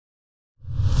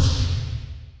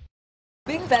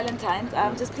Being Valentine's,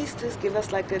 just please just give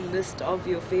us like a list of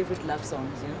your favorite love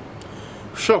songs, you know?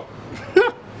 Sure.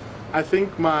 I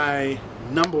think my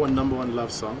number one love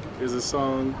song is a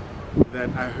song that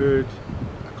I heard,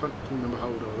 I can't remember how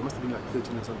old I was, it must have been like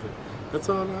 13 or something. That's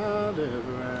all I'll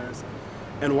ever ask.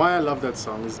 And why I love that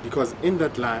song is because in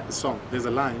that song, there's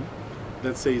a line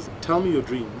that says, tell me your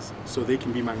dreams so they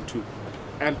can be mine too.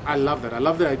 And I love that. I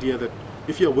love the idea that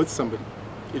if you're with somebody,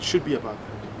 it should be about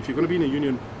that. If you're going to be in a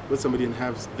union with somebody and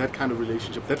have that kind of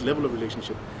relationship, that level of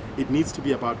relationship, it needs to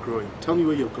be about growing. Tell me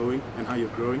where you're going and how you're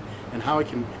growing and how I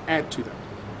can add to that.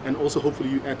 And also hopefully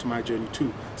you add to my journey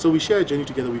too. So we share a journey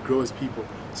together, we grow as people.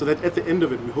 So that at the end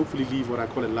of it, we hopefully leave what I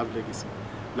call a love legacy.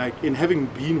 Like in having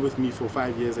been with me for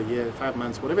 5 years, a year, 5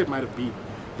 months, whatever it might have been,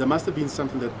 there must have been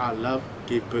something that our love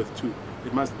gave birth to.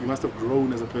 You must have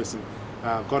grown as a person,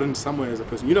 gotten somewhere as a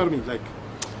person. You know what I mean? Like,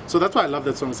 so that's why I love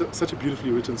that song. It's such a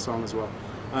beautifully written song as well.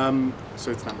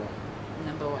 So it's number one.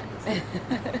 Number one.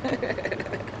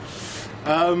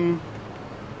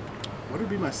 What would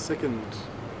be my second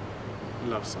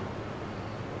love song?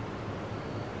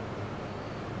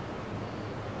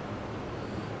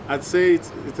 I'd say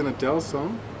it's an Adele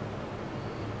song.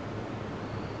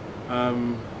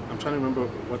 I'm trying to remember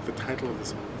what the title of the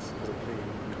song is as I play it.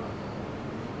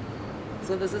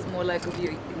 So this is more like of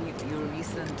your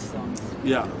recent songs.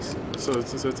 Yeah. So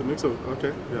it's a mix of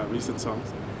recent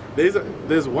songs.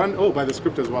 There's one by The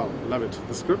Script as well. Love it.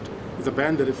 The Script is a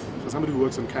band that if for somebody who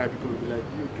works on Kaya, people would be like,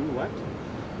 you do what?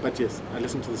 But yes, I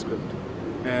listen to The Script,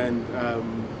 and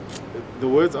the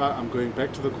words are, I'm going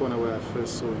back to the corner where I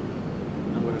first saw you.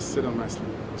 I'm going to sit on my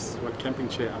camping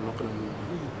chair. I'm not going to move.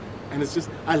 And it's just,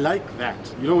 I like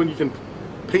that. You know, when you can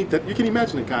paint that, you can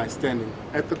imagine a guy standing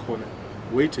at the corner,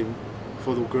 waiting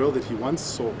for the girl that he once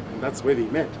saw, and that's where they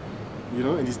met. You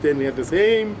know, and he's standing at the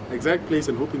same exact place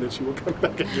and hoping that she will come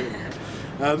back again.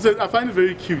 So I find it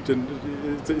very cute, and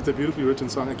it's a beautifully written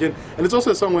song again. And it's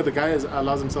also a song where the guy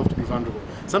allows himself to be vulnerable.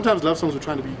 Sometimes love songs we're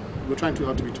trying too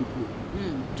hard to be too cool.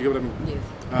 Do you get what I mean?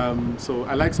 Yes. So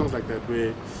I like songs like that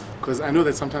because I know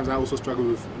that sometimes I also struggle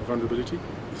with vulnerability.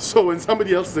 So when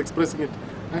somebody else is expressing it,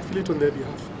 I feel it on their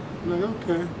behalf. I'm like,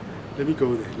 okay, let me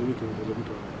go there.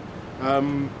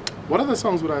 What other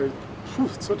songs would I?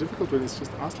 It's so difficult when it's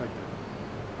just asked like that.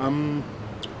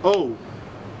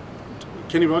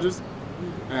 Kenny Rogers,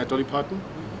 Dolly Parton.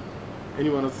 Any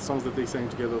one of the songs that they sang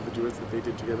together, the duets that they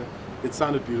did together, it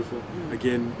sounded beautiful.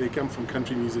 Again, they come from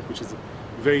country music, which is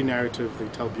very narrative. They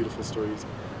tell beautiful stories.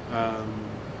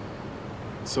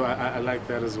 So I like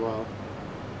that as well.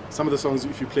 Some of the songs,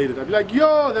 if you played it, I'd be like,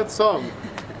 yo, that song.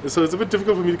 So it's a bit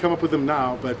difficult for me to come up with them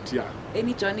now, but yeah.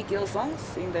 Any Johnny Gill songs,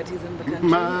 seeing that he's in the country?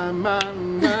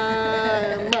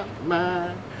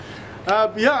 My.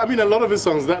 Yeah, I mean, a lot of his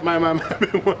songs, that my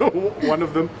one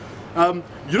of them.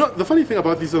 You know, the funny thing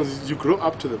about these songs is you grow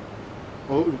up to them,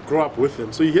 or grow up with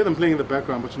them. So you hear them playing in the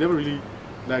background, but you never really,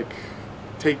 like,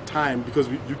 take time because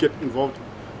you get involved.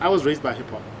 I was raised by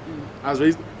hip-hop.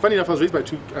 Funny enough, I was raised by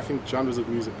two, I think, genres of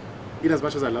music, in as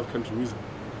much as I love country music.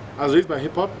 I was raised by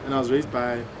hip-hop, and I was raised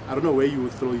by, I don't know where you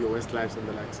would throw your Westlifes and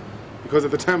the likes. Because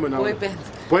at the time when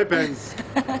boy bands.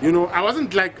 You know, I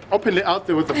wasn't like openly out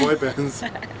there with the boy bands.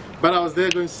 But I was there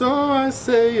going, so I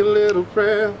say a little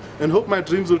prayer and hope my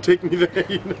dreams will take me there,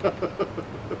 you know.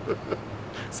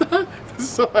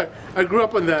 So I grew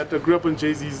up on that. I grew up on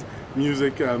Jay-Z's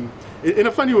music. In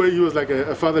a funny way, he was like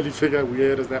a fatherly figure,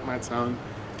 weird as that might sound.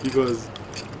 Because,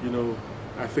 you know,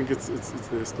 I think it's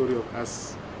the story of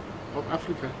us, of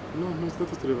Africa. No, it's not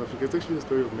the story of Africa. It's actually the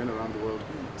story of men around the world.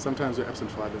 Sometimes we're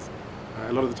absent fathers.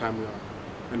 A lot of the time we are.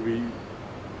 And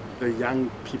the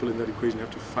young people in that equation have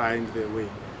to find their way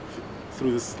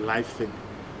through this life thing.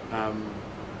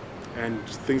 And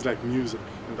things like music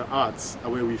and the arts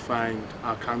are where we find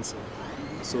our counsel.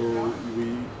 So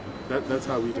that's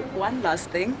how we do. One last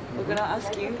thing, we're going to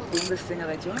ask you, being the singer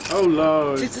that you are, oh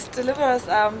Lord, to just deliver us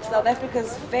South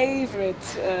Africa's favorite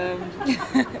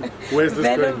where's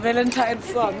this going? Valentine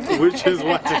song. Which is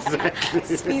what exactly?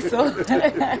 Spiso.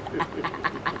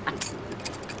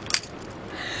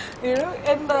 You know,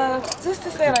 and just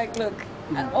to say, like, look,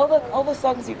 and all the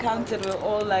songs you counted were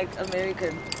all like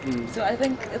American. So I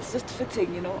think it's just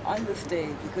fitting, you know, on this day,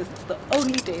 because it's the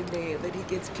only day there that he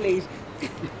gets played.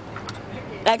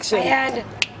 Actually,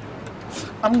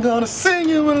 I'm gonna sing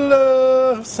you a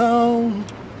love song,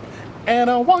 and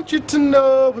I want you to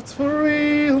know it's for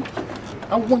real.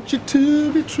 I want you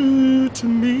to be true to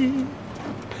me,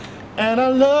 and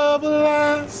our love will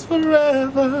last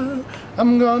forever.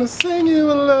 I'm gonna sing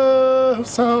you a love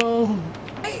song.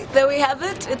 There we have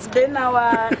it. It's been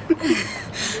our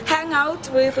hang out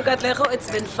with Katlego. It's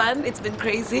been fun, it's been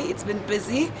crazy, it's been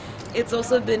busy. It's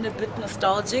also been a bit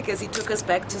nostalgic as he took us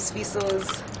back to Sfiso's.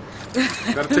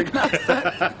 Gotta take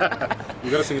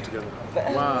You gotta sing it together.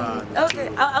 One, okay,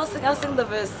 two. I'll sing the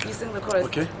verse, you sing the chorus.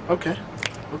 Okay.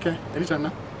 Anytime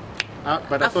now.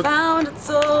 But I found it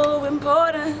so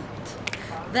important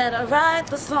that I write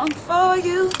the song for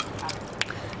you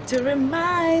to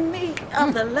remind me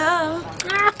of the love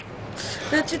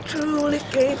that you truly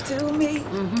gave to me.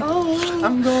 Oh.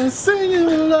 I'm gonna sing you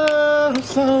a love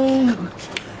song,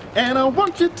 and I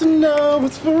want you to know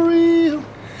it's for real.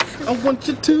 I want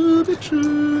you to be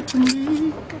true to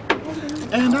me,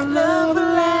 and our love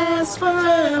will last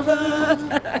forever.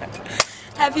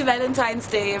 Happy Valentine's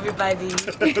Day, everybody.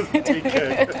 Take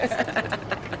care.